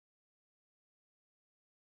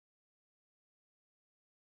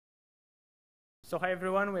So hi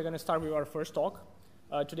everyone, we're going to start with our first talk.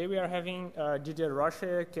 Today we are having Didier,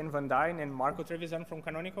 Roche, Ken VanDine, and Marco Trevisan from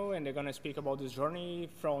Canonical, and they're going to speak about this journey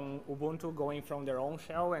from Ubuntu, going from their own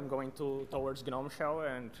shell and going towards GNOME Shell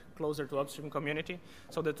and closer to upstream community.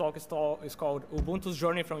 So the talk is called Ubuntu's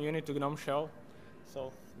Journey from Unity to GNOME Shell.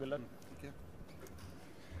 So good luck. Thank you.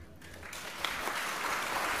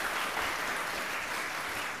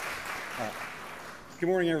 Good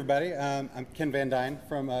morning, everybody. I'm Ken VanDine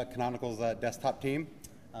from Canonical's desktop team.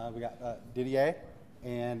 We got Didier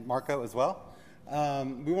and Marco as well.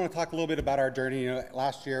 We want to talk a little bit about our journey.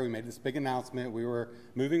 Last year we made this big announcement. We were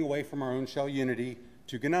moving away from our own shell Unity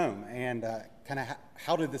to GNOME, and kind of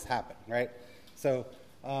how did this happen, right? So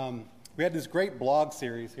we had this great blog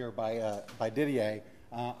series here by Didier.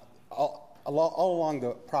 All along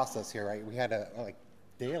the process here, right? We had like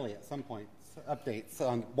daily at some point updates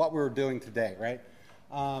on what we were doing today, right?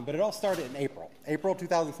 But it all started in April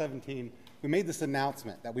 2017. We made this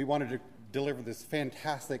announcement that we wanted to deliver this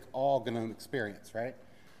fantastic all GNOME experience, right?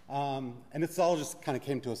 And this all just kind of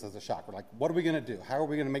came to us as a shock. We're like, what are we going to do? How are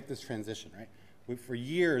we going to make this transition, right? For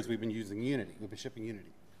years, we've been using Unity. We've been shipping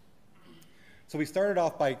Unity. So we started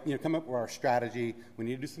off by coming up with our strategy. We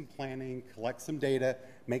need to do some planning, collect some data,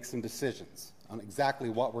 make some decisions on exactly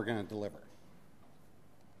what we're going to deliver.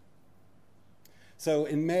 So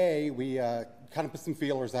in May, we kind of put some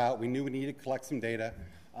feelers out. We knew we needed to collect some data.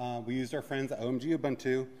 We used our friends at OMG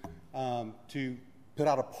Ubuntu to put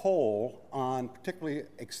out a poll on particularly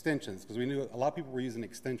extensions, because we knew a lot of people were using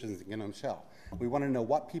extensions in GNOME Shell. We wanted to know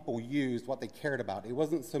what people used, what they cared about. It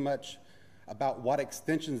wasn't so much about what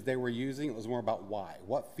extensions they were using, it was more about why.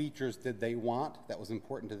 What features did they want that was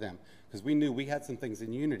important to them? Because we knew we had some things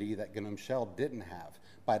in Unity that GNOME Shell didn't have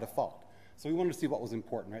by default. So we wanted to see what was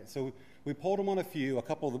important, right? So we polled them on a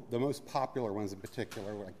couple of the most popular ones in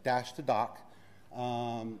particular, were like dash to dock,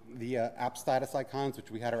 the app status icons, which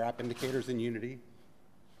we had our app indicators in Unity.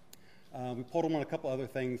 We polled them on a couple other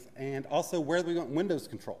things, and also where we want Windows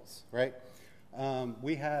controls, right?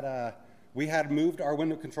 We had moved our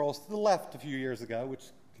window controls to the left a few years ago, which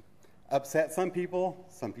upset some people.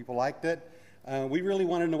 Some people liked it. We really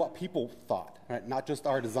wanted to know what people thought, right? Not just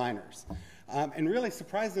our designers. And really,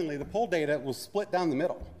 surprisingly, the poll data was split down the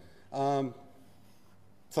middle.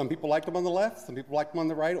 Some people liked them on the left, some people liked them on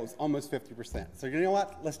the right. It was almost 50%. So you know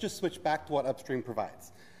what? Let's just switch back to what upstream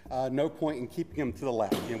provides. No point in keeping them to the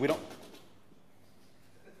left. We don't.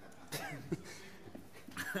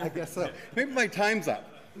 I guess so. Maybe my time's up.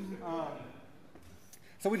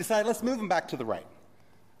 So we decided let's move them back to the right.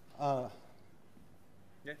 Yeah.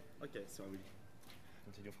 Okay. So I will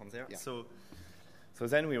continue from there. Yeah. So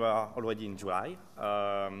then we were already in July,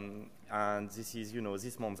 and this is,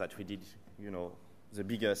 this month that we did, the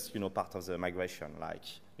biggest, part of the migration, like,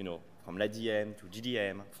 from LADM to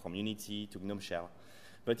GDM, from Unity to GNOME Shell.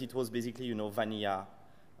 But it was basically, vanilla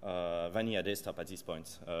desktop at this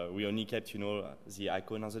point. We only kept, the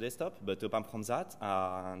icon on the desktop, but apart from that,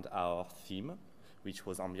 and our theme, which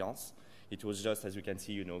was Ambiance, it was just, as you can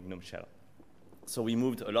see, GNOME Shell. So we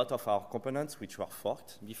moved a lot of our components which were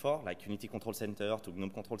forked before, like Unity Control Center to GNOME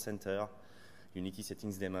Control Center, Unity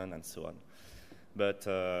Settings Daemon, and so on. But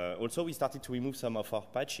also we started to remove some of our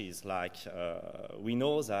patches. Like we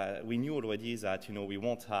knew already that we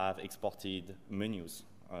won't have exported menus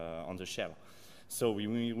on the shell. So we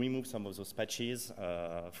removed some of those patches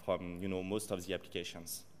from most of the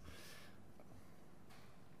applications.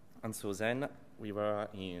 And so then we were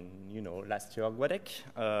in last year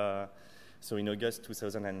GUADEC. So in August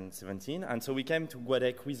 2017, and so we came to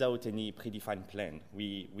GUADEC without any predefined plan.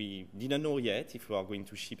 We didn't know yet if we were going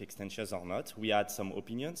to ship extensions or not. We had some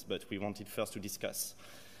opinions, but we wanted first to discuss.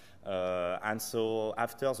 And so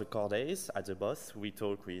after the core days at the booth, we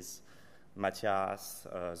talked with Matthias,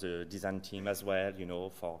 the design team as well,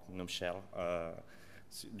 for GNOME Shell,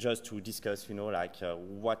 just to discuss,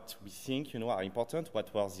 what we think, are important,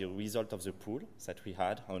 what was the result of the pool that we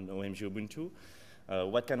had on OMG Ubuntu,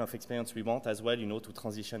 what kind of experience we want as well, to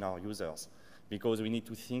transition our users. Because we need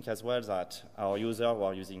to think as well that our users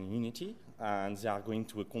were using Unity, and they are going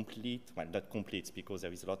to a complete, well, not complete, because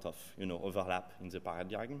there is a lot of, overlap in the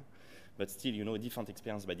paradigm, but still, different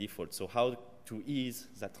experience by default. So how to ease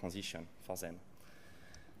that transition for them.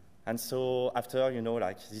 And so after,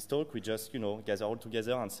 this talk, we just, gather all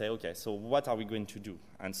together and say, okay, so what are we going to do?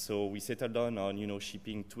 And so we settled on,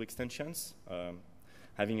 shipping 2 extensions,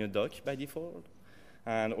 having a doc by default,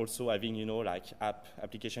 and also having,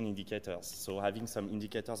 application indicators. So having some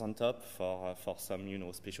indicators on top for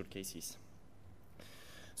some, special cases.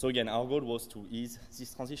 So again, our goal was to ease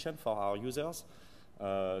this transition for our users.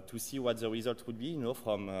 to see what the result would be, you know,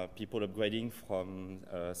 from people upgrading from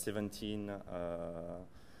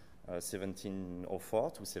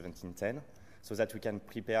 1704 to 1710, so that we can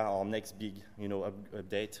prepare our next big, you know,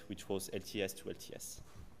 update, which was LTS to LTS.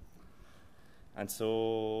 And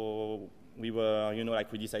so we were, you know, like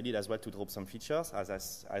we decided as well to drop some features,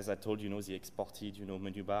 as I told, you know, the exported, you know,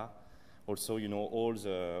 menu bar. Also, you know, all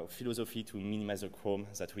the philosophy to minimize the Chrome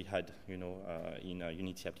that we had, you know, in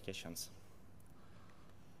Unity applications.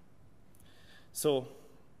 So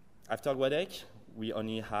after GUADEC, we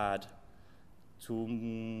only had 2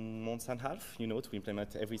 months and a half, you know, to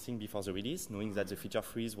implement everything before the release, knowing that the feature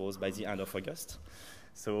freeze was by the end of August.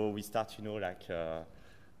 So we start, you know, like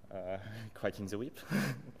cracking the whip,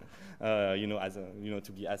 you know, you know,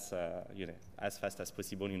 to be as, you know, as fast as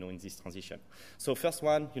possible, you know, in this transition. So first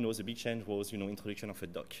one, you know, the big change was, you know, introduction of a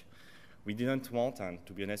dock. We didn't want, and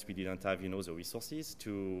to be honest, we didn't have, you know, the resources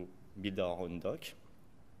to build our own dock.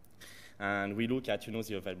 And we look at, you know,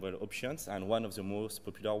 the available options, and one of the most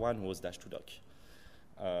popular one was Dash2Dock.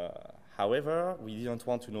 However, we didn't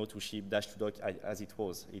want, you know, to ship Dash2Dock as it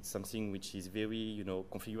was. It's something which is very, you know,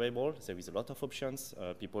 configurable. There is a lot of options.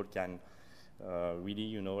 People can really,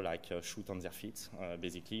 you know, like shoot on their feet,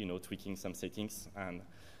 basically, you know, tweaking some settings. And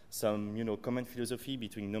some, you know, common philosophy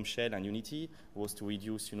between GNOME Shell and Unity was to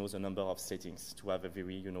reduce, you know, the number of settings to have a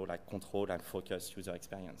very, you know, like controlled and focused user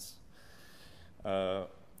experience.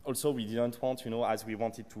 Also, we didn't want, you know, as we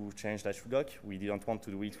wanted to change Dash2Dock, we didn't want to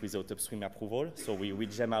do it without upstream approval, so we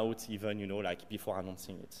reached them out even, you know, like before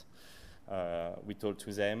announcing it. We told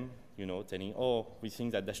to them, you know, telling, oh, we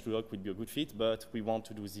think that Dash2Dock would be a good fit, but we want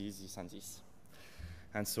to do this, and this.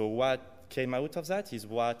 And so what came out of that is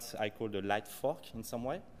what I call the light fork in some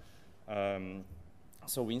way.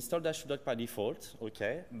 So we installed Dash2Dock by default,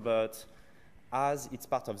 okay, but as it's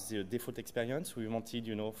part of the default experience, we wanted,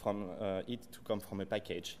 you know, from it to come from a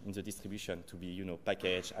package in the distribution, to be, you know,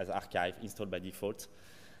 packaged as archive, installed by default,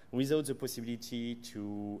 without the possibility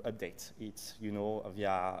to update it, you know,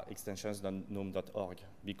 via extensions.gnome.org.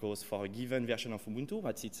 Because for a given version of Ubuntu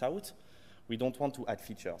that sits out, we don't want to add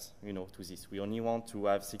features, you know, to this. We only want to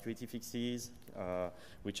have security fixes,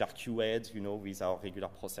 which are QA'd, you know, with our regular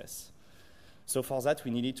process. So for that,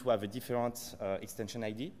 we needed to have a different extension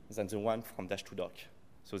ID than the one from Dash2Dock.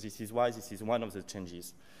 So this is why this is one of the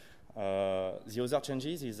changes. The other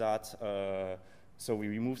changes is that, so we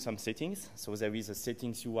removed some settings. So there is a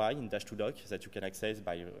settings UI in Dash2Dock that you can access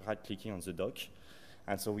by right-clicking on the dock.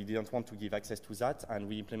 And so we didn't want to give access to that, and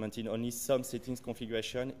we implemented only some settings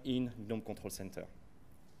configuration in GNOME Control Center.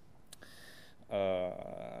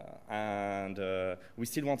 We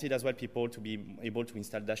still wanted as well people to be able to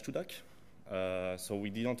install Dash2Dock. So we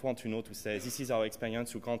didn't want, you know, to say, this is our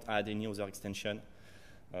experience, you can't add any other extension.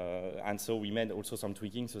 And so we made also some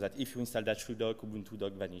tweaking so that if you install Dash2Dock, Ubuntu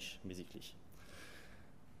dock vanish, basically.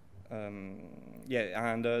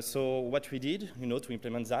 So what we did, you know, to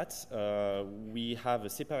implement that, we have a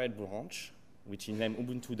separate branch, which is named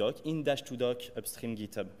Ubuntu dock, in Dash2Dock upstream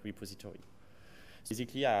GitHub repository.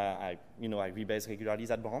 Basically, I rebase regularly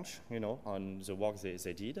that branch, you know, on the work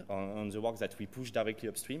they did, on the work that we push directly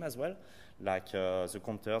upstream as well, like the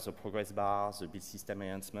counters, the progress bars, the build system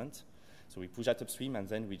enhancement. So we push that upstream, and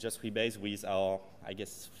then we just rebase with our, I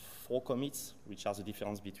guess, 4 commits, which are the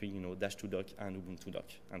difference between, you know, Dash2Dock and Ubuntu dock,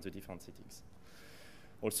 and the different settings.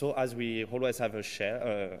 Also, as we always have a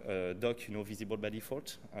share, dock, you know, visible by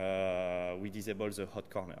default, we disable the hot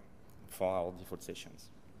corner for our default sessions.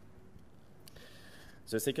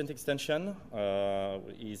 The second extension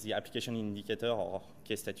is the application indicator or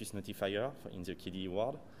case status notifier in the KDE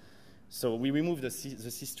world. So we removed the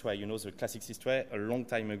sys-tray, you know, the classic sys-tray a long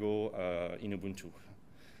time ago in Ubuntu.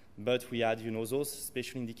 But we had, you know, those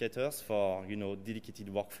special indicators for, you know, dedicated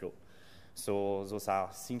workflow. So those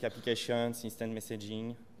are sync applications, instant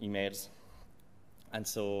messaging, emails. And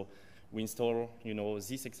so we install, you know,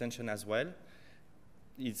 this extension as well.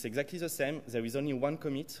 It's exactly the same. There is only one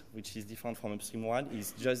commit, which is different from upstream one.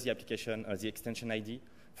 It's just the application, the extension ID,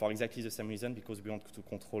 for exactly the same reason, because we want to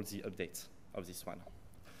control the update of this one.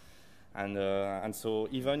 And so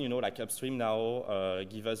even, you know, like upstream now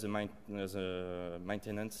give us the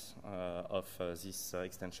maintenance of this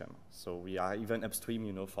extension. So we are even upstream,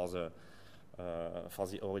 you know, for the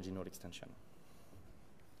original extension.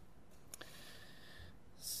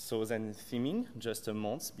 So then theming, just a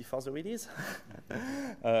month before the release.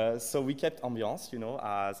 So we kept Ambiance, you know,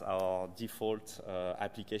 as our default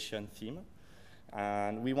application theme.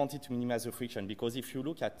 And we wanted to minimize the friction, because if you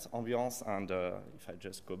look at Ambiance, and if I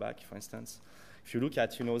just go back, for instance, If you look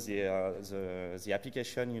at, the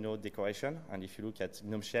application, decoration, and if you look at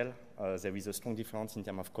GNOME Shell, there is a strong difference in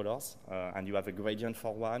terms of colors, and you have a gradient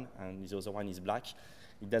for one, and the other one is black.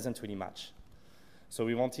 It doesn't really match. So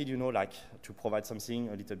we wanted, to provide something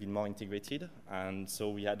a little bit more integrated, and so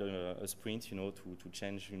we had a sprint, to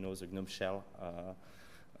change, the GNOME Shell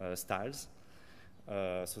styles,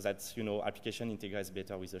 so that, application integrates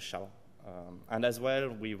better with the shell. And as well,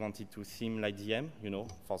 we wanted to theme like DM,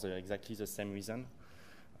 for exactly the same reason,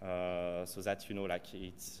 so that,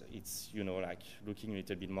 it's looking a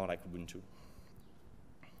little bit more like Ubuntu.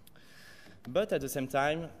 But at the same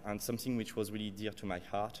time, and something which was really dear to my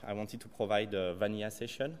heart, I wanted to provide a vanilla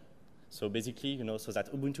session. So basically, so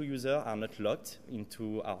that Ubuntu users are not locked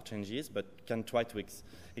into our changes, but can try to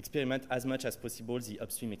experiment as much as possible the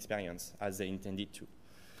upstream experience as they intended to.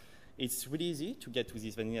 It's really easy to get to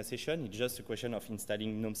this vanilla session. It's just a question of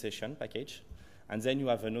installing GNOME Session package. And then you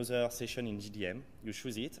have another session in GDM. You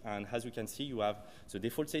choose it, and as you can see, you have the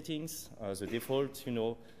default settings, the default,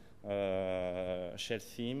 shell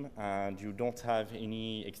theme, and you don't have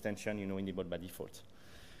any extension, enabled by default.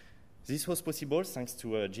 This was possible thanks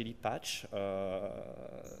to a JLib patch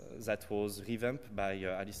that was revamped by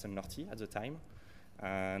Alison Norty at the time.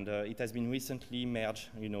 And it has been recently merged,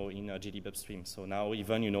 in JLib upstream. So now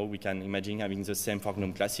even, we can imagine having the same for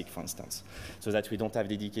GNOME Classic, for instance, so that we don't have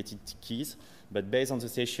dedicated keys. But based on the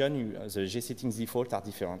session, the G settings default are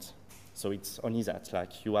different. So it's only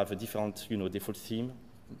that, you have a different, default theme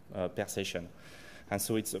per session. And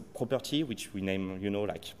so it's a property which we name,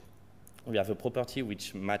 we have a property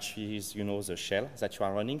which matches, the shell that you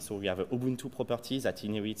are running. So we have a Ubuntu property that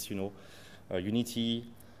inherits, Unity,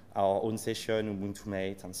 our own session, Ubuntu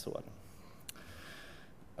Mate, and so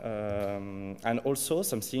on. And also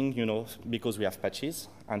something, because we have patches,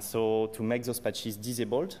 and so to make those patches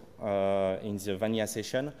disabled in the vanilla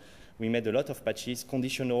session, we made a lot of patches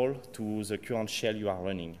conditional to the current shell you are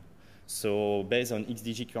running. So based on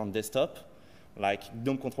XDG current desktop,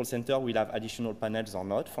 GNOME Control Center will have additional panels or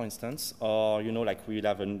not, for instance, or, we will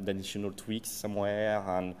have an additional tweaks somewhere,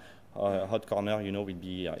 and hot corner, will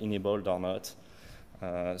be enabled or not.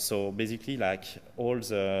 So basically, all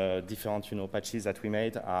the different, patches that we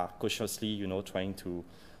made are cautiously, trying to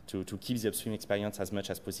keep the upstream experience as much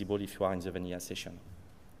as possible if you are in the vanilla session.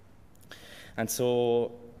 And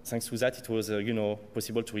so, thanks to that, it was,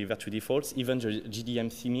 possible to revert to defaults. Even the GDM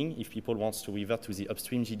theming, if people want to revert to the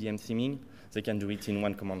upstream GDM theming, they can do it in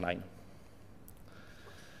one command line.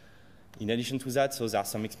 In addition to that, so there are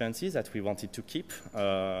some experiences that we wanted to keep,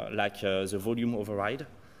 the volume override.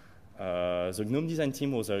 The GNOME design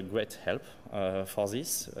team was a great help for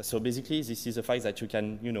this. So basically, this is the fact that you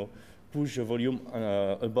can, push the volume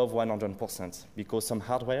above 100%, because some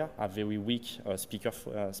hardware have very weak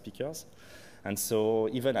speakers. And so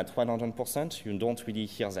even at 100%, you don't really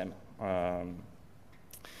hear them.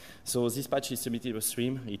 So this patch is submitted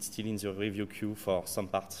upstream. It's still in the review queue for some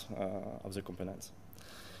parts of the components.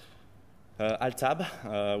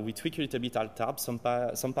 Alt-tab, we tweak a little bit alt-tab. Some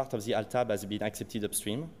part of the alt-tab has been accepted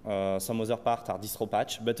upstream. Some other part are distro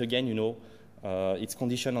patch. But again, it's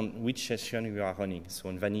conditioned on which session you are running. So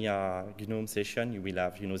in vanilla GNOME session, you will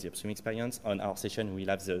have, the upstream experience. On our session, we will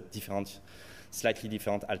have the slightly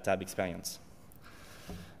different alt-tab experience.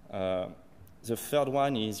 The third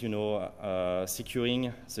one is,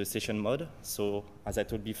 securing the session mode. So, as I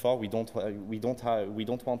told before, we don't want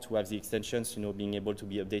to have the extensions, being able to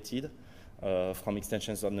be updated from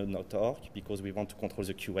extensions.node.org, because we want to control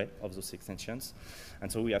the QA of those extensions.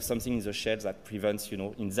 And so we have something in the shell that prevents,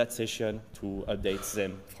 in that session to update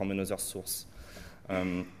them from another source.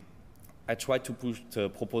 I tried to push a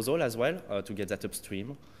proposal as well to get that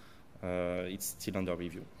upstream. It's still under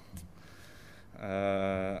review.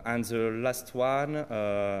 And the last one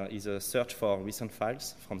is a search for recent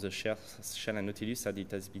files from the Shell and Nautilus, and it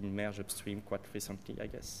has been merged upstream quite recently, I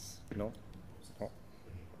guess. No? Oh.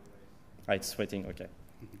 Ah, it's waiting, okay.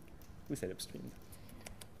 Who said upstream?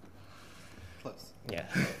 Close. Yeah.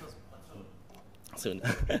 Soon.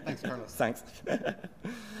 Thanks, Carlos. Thanks.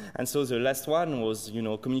 And so the last one was,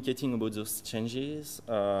 communicating about those changes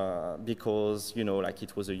because,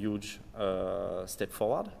 it was a huge step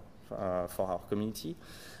forward for our community.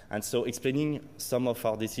 And so explaining some of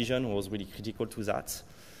our decision was really critical to that.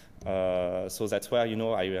 So that's where,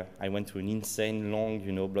 I went to an insane long,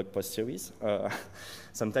 blog post series.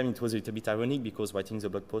 Sometimes it was a little bit ironic because writing the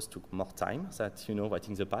blog post took more time than,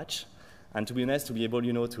 writing the patch. And to be honest, to be able,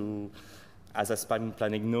 to, as a spam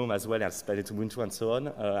planning GNOME as well as spell Ubuntu and so on,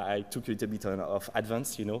 I took a little bit of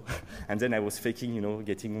advance, and then I was faking,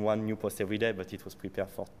 getting one new post every day, but it was prepared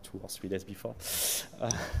for 2 or 3 days before.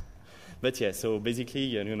 But yeah, so basically,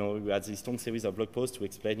 you know, we had this long series of blog posts to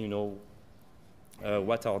explain, you know,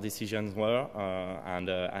 what our decisions were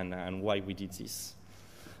and why we did this.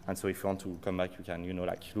 And so if you want to come back, you can, you know,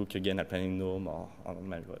 like look again at Planning GNOME or on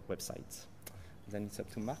my website. Then it's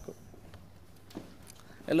up to Marco.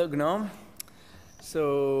 Hello, GNOME.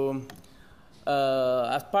 So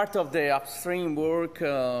as part of the upstream work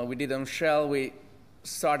we did on Shell, we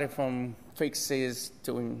started from fixes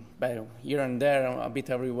to here and there, a bit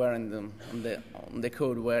everywhere on the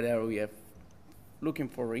code where we are looking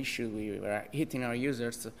for issues. We were hitting our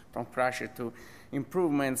users from crashes to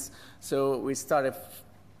improvements. So we started,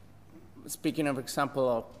 speaking of example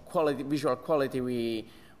of quality, visual quality,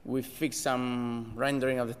 we fixed some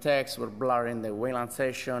rendering of the text. We're blurring the Wayland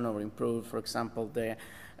session, or improved, for example, the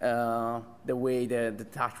way the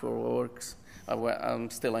touch works. I'm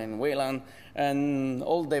still in Wayland, and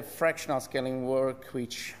all the fractional scaling work,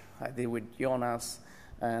 which I did with Jonas,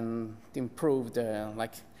 and improved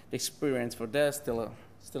like the experience for that.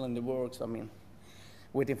 Still in the works. I mean,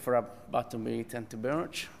 waiting for a button bit and to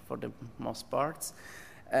merge for the most parts,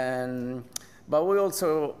 but we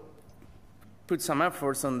also put some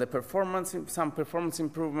efforts on the performance, some performance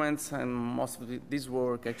improvements, and most of this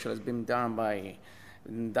work actually has been done by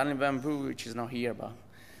Daniel Van, which is not here, but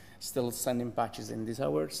still sending patches in these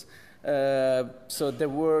hours. So the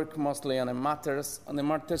work mostly on the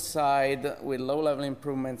matter side with low-level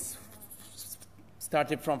improvements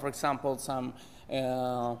started from, for example, some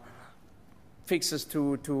fixes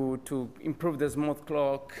to improve the smooth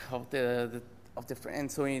clock of the and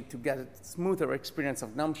so to get a smoother experience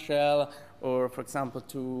of GNOME Shell, or for example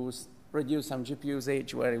to reduce some GPU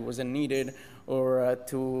usage where it wasn't needed, or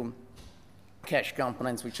to cache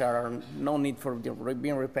components which are no need for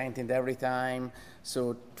being repainted every time.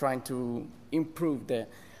 So trying to improve the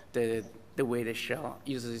way the shell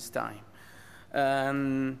uses its time.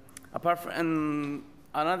 Apart from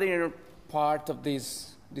another part of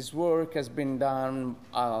this work has been done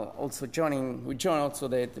also we joined also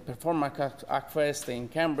the Performance Hackfest in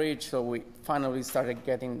Cambridge. So we finally started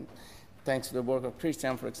getting, thanks to the work of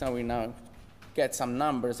Christian, for example, we now get some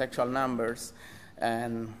numbers, actual numbers,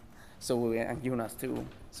 and so and Jonas too.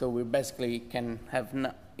 So we basically can have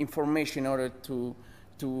information in order to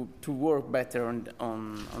work better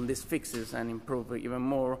on these fixes and improve even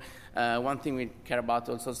more. One thing we care about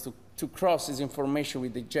also is to cross this information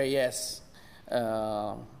with the JS,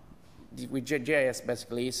 with JS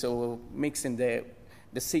basically. So mixing the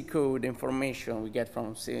C code information we get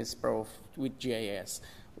from CS Pro with JS,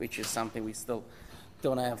 which is something we still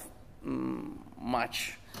don't have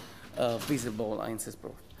much visible in CS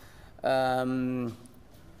Pro.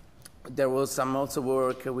 There was some also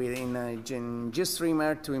work within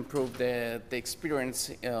GStreamer to improve the experience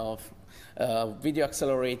of video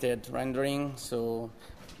accelerated rendering, so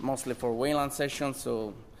mostly for Wayland sessions.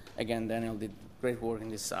 So again, Daniel did great work on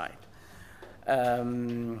this side.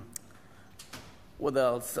 What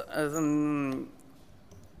else?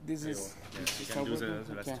 This is can do the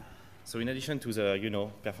last. So in addition to the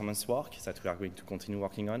performance work that we are going to continue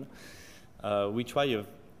working on, we try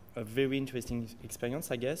a very interesting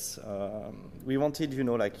experience, I guess. We wanted,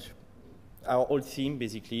 like our old theme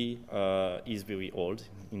basically is very old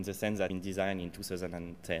in the sense that in design in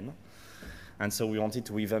 2010. And so we wanted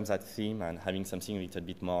to revamp that theme and having something a little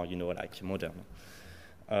bit more, like modern.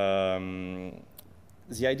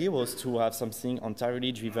 The idea was to have something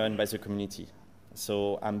entirely driven by the community.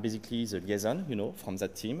 So I'm basically the liaison, from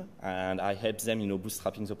that team, and I help them,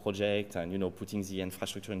 bootstrapping the project and, putting the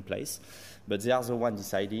infrastructure in place. But they are the one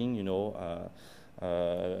deciding, I'm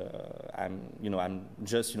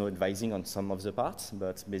just, advising on some of the parts,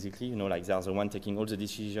 but basically, like they are the one taking all the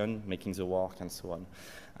decision, making the work, and so on.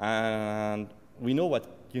 And we know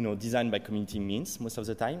what, design by community means most of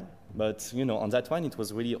the time, but, on that one, it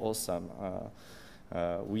was really awesome.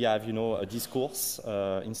 We have, a discourse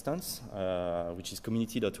instance, which is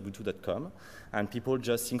community.ubuntu.com, and people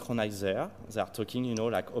just synchronize there. They are talking,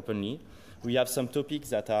 like openly. We have some topics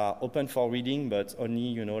that are open for reading, but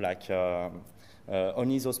only,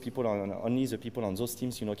 only the people on those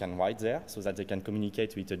teams, can write there, so that they can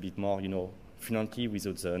communicate a little bit more, fluently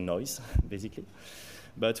without the noise, basically.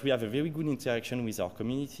 But we have a very good interaction with our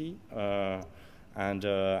community.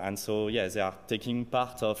 And so, yeah, they are taking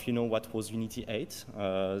part of, what was Unity 8.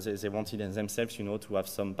 They wanted themselves, to have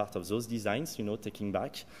some part of those designs, taking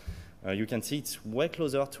back. You can see it's way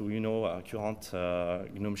closer to, current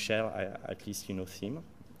GNOME Shell, at least, theme.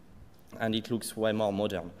 And it looks way more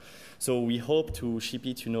modern. So we hope to ship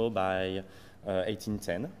it, by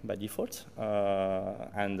 1810 by default,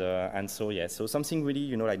 and so yeah, so something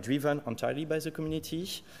really like driven entirely by the community.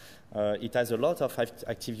 It has a lot of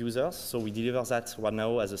active users, so we deliver that right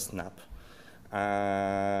now as a snap.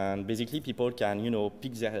 And basically, people can,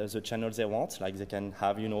 pick the channel they want. Like they can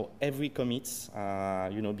have, every commit,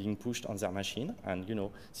 being pushed on their machine, and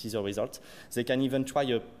see the result. They can even try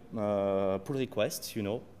a pull request,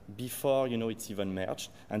 before it's even merged,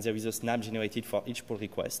 and there is a snap generated for each pull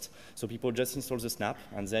request. So people just install the snap,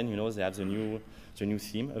 and then they have the new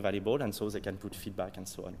theme available, and so they can put feedback and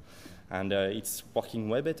so on. And it's working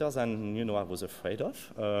way better than I was afraid of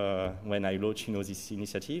when I launched this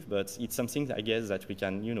initiative. But it's something I guess that we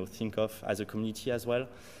can think of as a community as well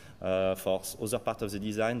for other part of the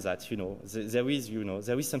design. That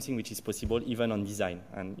there is something which is possible even on design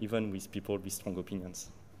and even with people with strong opinions.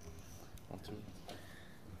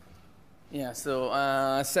 Yeah. So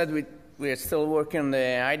I said we are still working on the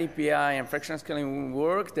IDPI and fractional scaling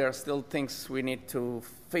work. There are still things we need to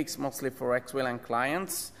fix, mostly for XWLAN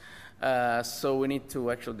clients. So we need to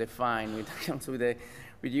actually define with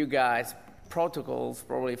you guys protocols,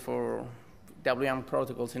 probably for WM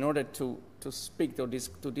protocols, in order to speak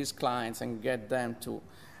to these clients and get them to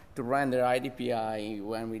run their IDPI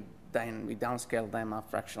when we downscale them at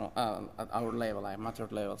fractional at our level, at matter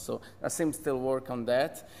level. So I seem still work on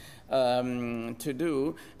that to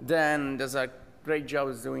do. Then there's a great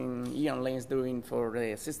job Ian Lane's doing for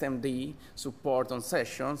the systemd support on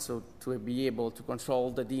sessions, so to be able to control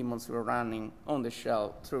the daemons we're running on the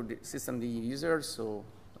shell through the systemd users. So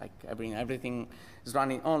like everything is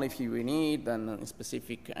running only if you need, and in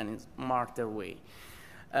specific and in smarter way.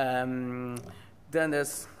 Then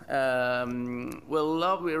there's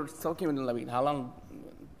we're talking a little bit how long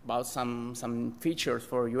about some features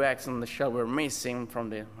for UX on the shell we're missing from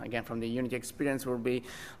the Unity experience will be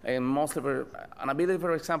most of an ability,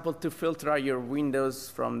 for example, to filter out your windows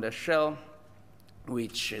from the shell,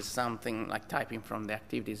 which is something like typing from the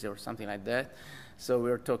activities or something like that. So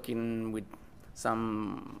we're talking with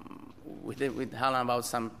Helen about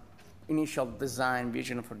some initial design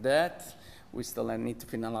vision for that. We still need to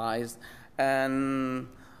finalize, and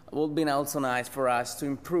it would be also nice for us to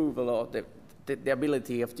improve a lot the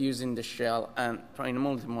ability of using the shell and in a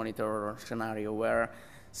multi-monitor scenario, where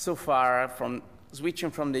so far from switching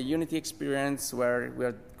from the Unity experience, where we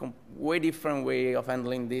are way different way of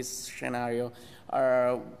handling this scenario,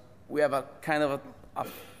 we have a kind of a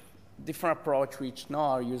different approach which no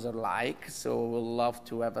our user like. So we'll love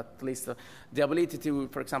to have at least the ability to,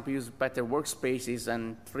 for example, use better workspaces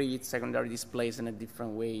and treat secondary displays in a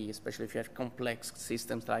different way, especially if you have complex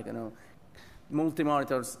systems like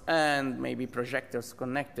multi-monitors and maybe projectors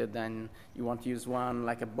connected, and you want to use one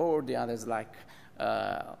like a board, the others like,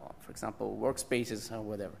 for example, workspaces or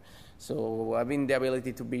whatever. So having the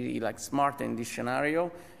ability to be like smart in this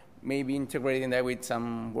scenario, maybe integrating that with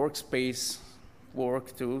some workspace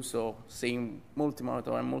work too, so seeing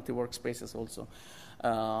multi-monitor and multi-workspaces also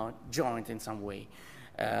joined in some way.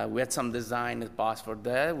 We had some design in the past for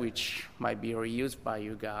that, which might be reused by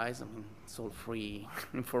you guys. I mean, it's all free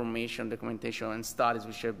information, documentation, and studies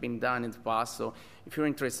which have been done in the past. So if you're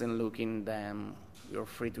interested in looking them, you're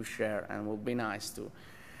free to share, and it will be nice to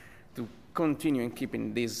continue in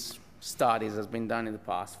keeping these studies has been done in the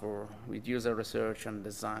past with user research and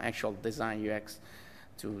design, actual design UX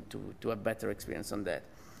to have better experience on that.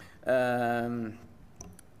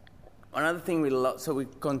 Another thing we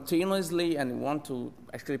continuously and want to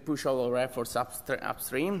actually push all our efforts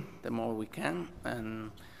upstream the more we can,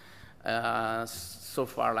 and so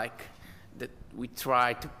far like that we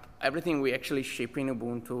try to everything we actually ship in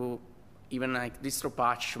Ubuntu, even like distro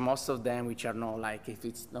patch, most of them which are not like if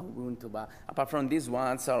it's not Ubuntu, but apart from these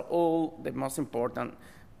ones are all the most important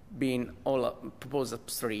being all proposed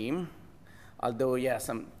upstream. Although, yes,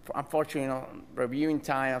 unfortunately, reviewing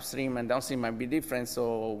time upstream and downstream might be different,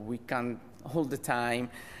 so we can't all the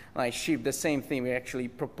time like ship the same thing we're actually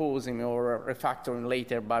proposing or refactoring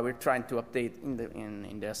later, but we're trying to update in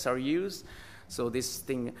the SRUs. So this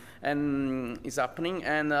thing is happening.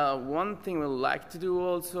 And one thing we like to do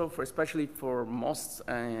also, especially for most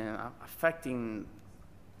affecting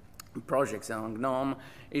projects on GNOME,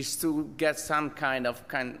 is to get some kind of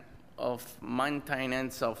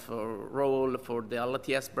maintenance of a role for the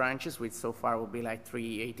LTS branches, which so far will be like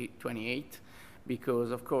 3.28, because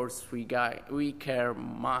of course we care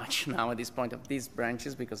much now at this point of these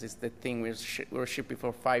branches, because it's the thing we're shipping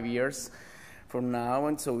for 5 years from now,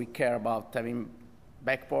 and so we care about having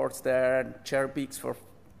backports there, cherry picks for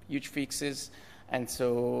huge fixes, and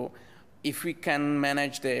so if we can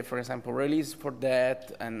manage the, for example, release for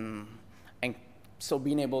that and so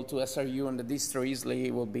being able to SRU on the distro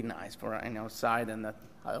easily will be nice for our side, and that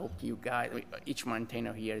I hope you guys, each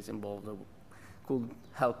maintainer here is involved, could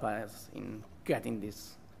help us in getting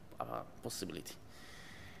this possibility.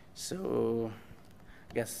 So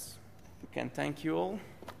I guess we can thank you all.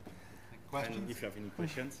 Questions? And if you have any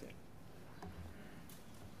questions. Yeah.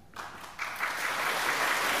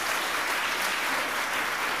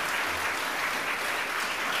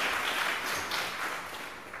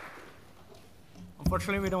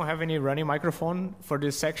 Unfortunately, we don't have any running microphone for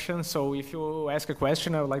this section, so if you ask a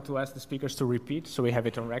question, I would like to ask the speakers to repeat so we have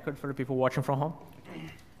it on record for the people watching from home.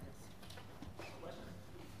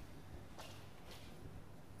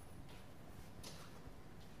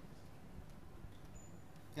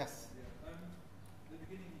 Yes. Yeah. At the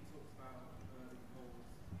beginning, you talked about the polls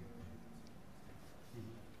going could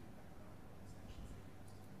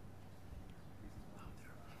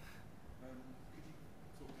you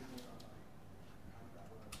talk a bit more about how that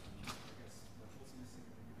works? And I guess what's missing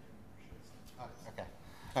in the video? Okay.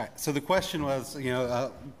 All right. So the question was,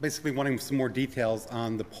 basically wanting some more details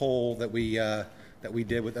on the poll that we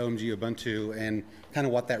did with OMG Ubuntu and kind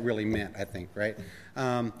of what that really meant. I think, right?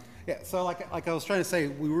 Yeah. So like I was trying to say,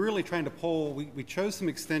 we were really trying to poll. We chose some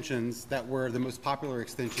extensions that were the most popular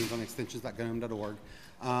extensions on extensions.gnome.org.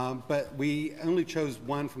 But we only chose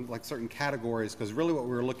one from like certain categories because really what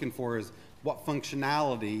we were looking for is what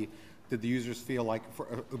functionality did the users feel like, for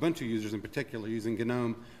Ubuntu users in particular using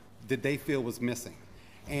GNOME, did they feel was missing?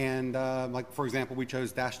 And like for example, we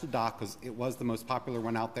chose dash to dock because it was the most popular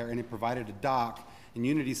one out there and it provided a dock. And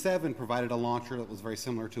Unity 7 provided a launcher that was very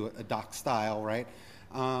similar to a dock style, right?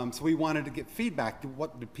 So we wanted to get feedback to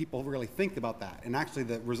what did people really think about that. And actually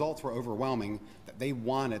the results were overwhelming that they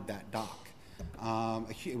wanted that dock.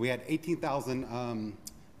 We had 18,000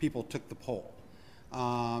 people took the poll.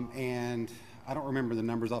 And I don't remember the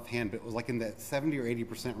numbers offhand, but it was like in the 70 or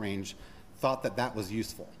 80% range thought that that was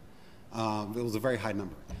useful. It was a very high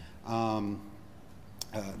number.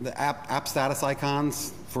 The app status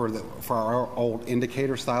icons for our old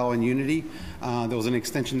indicator style in Unity, there was an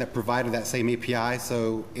extension that provided that same API,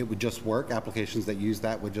 so it would just work. Applications that use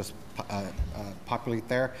that would just populate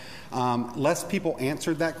there. Less people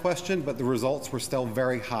answered that question, but the results were still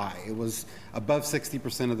very high. It was above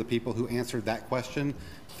 60% of the people who answered that question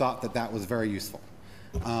thought that that was very useful.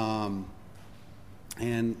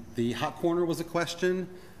 And the hot corner was a question.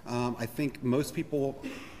 I think most people,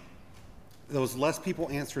 there was less people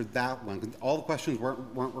answered that one. All the questions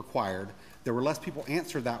weren't required. There were less people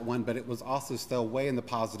answered that one, but it was also still way in the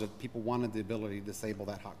positive. People wanted the ability to disable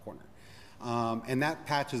that hot corner. And that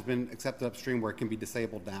patch has been accepted upstream where it can be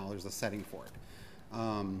disabled now. There's a setting for it.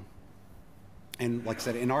 And like I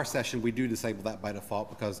said, in our session, we do disable that by default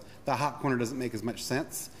because the hot corner doesn't make as much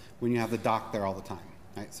sense when you have the dock there all the time.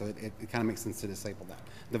 Right? So it kind of makes sense to disable that.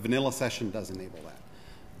 The vanilla session does enable that.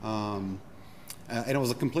 And it was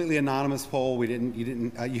a completely anonymous poll.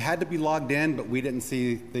 You had to be logged in, but we didn't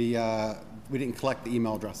see we didn't collect the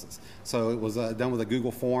email addresses. So it was done with a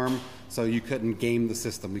Google form, so you couldn't game the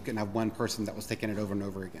system. We couldn't have one person that was taking it over and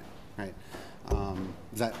over again, right?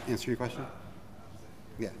 Does that answer your question?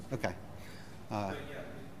 Yeah, okay. Is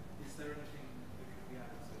there anything that could be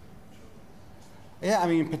added to Yeah, I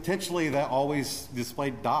mean, potentially that always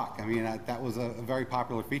displayed dock. I mean, that was a very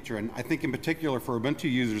popular feature. And I think in particular for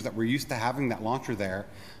Ubuntu users that were used to having that launcher there,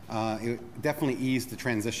 it definitely eased the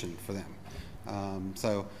transition for them.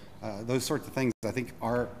 So those sorts of things I think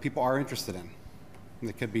people are interested in. And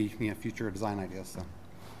they could be future design ideas. So,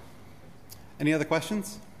 any other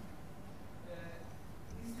questions?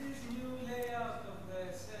 Is this new layout of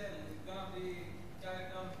the cell going to be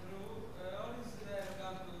carried on through, or is there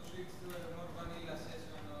going to switch to a more vanilla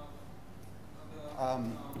session of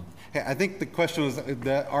the Hey, I think the question was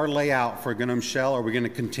our layout for GNOME Shell. Are we going to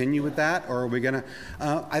continue with that, or are we going to?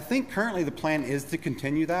 I think currently the plan is to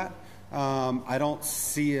continue that. I don't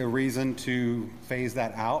see a reason to phase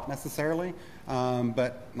that out necessarily,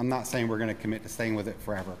 but I'm not saying we're going to commit to staying with it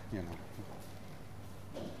forever. Do you have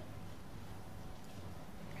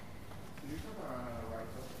a write-up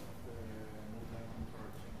of the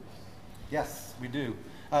multi-monitor changes? Yes, we do.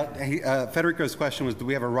 Federico's question was, do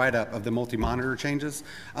we have a write-up of the multi-monitor changes?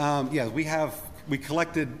 Yeah, we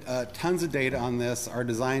collected tons of data on this. Our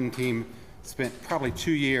design team spent probably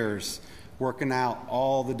 2 years working out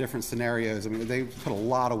all the different scenarios. I mean, they put a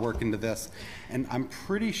lot of work into this. And I'm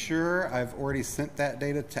pretty sure I've already sent that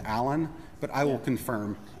data to Alan, but I will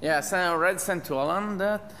confirm. Yes, I already sent to Alan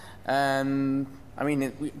that. And I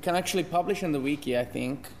mean, we can actually publish in the wiki, I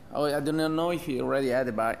think. Oh, I do not know if you already had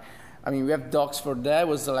it, but I mean, we have docs for that. It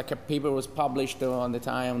was like a paper was published on the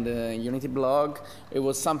time on the Unity blog. It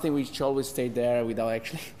was something which always stayed there without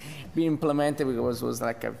actually being implemented because it was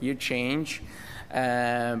like a huge change.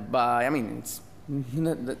 But I mean,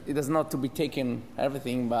 it does not to be taken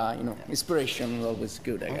everything, but inspiration is always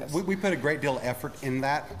good, I guess. We put a great deal of effort in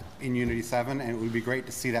that in Unity 7, and it would be great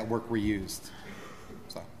to see that work reused.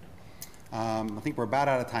 So I think we're about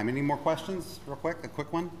out of time. Any more questions, real quick? A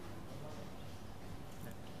quick one?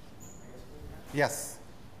 Yes.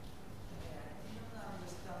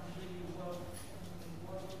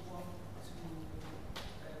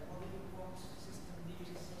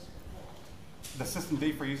 The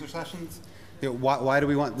systemd for user sessions? Why do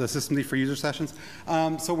we want the systemd for user sessions?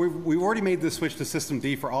 So we've already made the switch to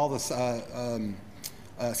systemd for all the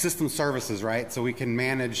system services, right? So we can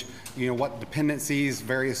manage, what dependencies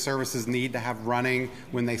various services need to have running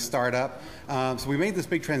when they start up. So we made this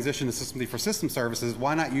big transition to systemd for system services.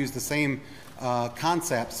 Why not use the same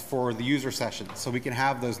concepts for the user sessions? So we can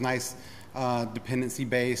have those nice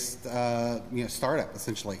dependency-based, startup,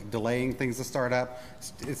 essentially, delaying things to start up.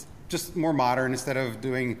 It's just more modern. Instead of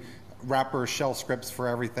doing wrapper shell scripts for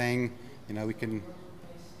everything, we can.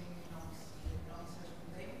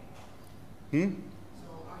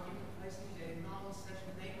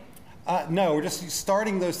 No, we're just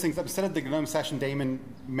starting those things up. Instead of the GNOME session daemon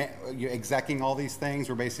execing all these things,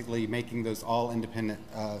 we're basically making those all independent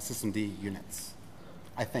systemd units.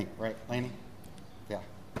 I think, right, Laney? Yeah.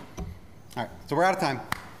 All right, so we're out of time.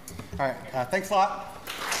 All right, thanks a lot.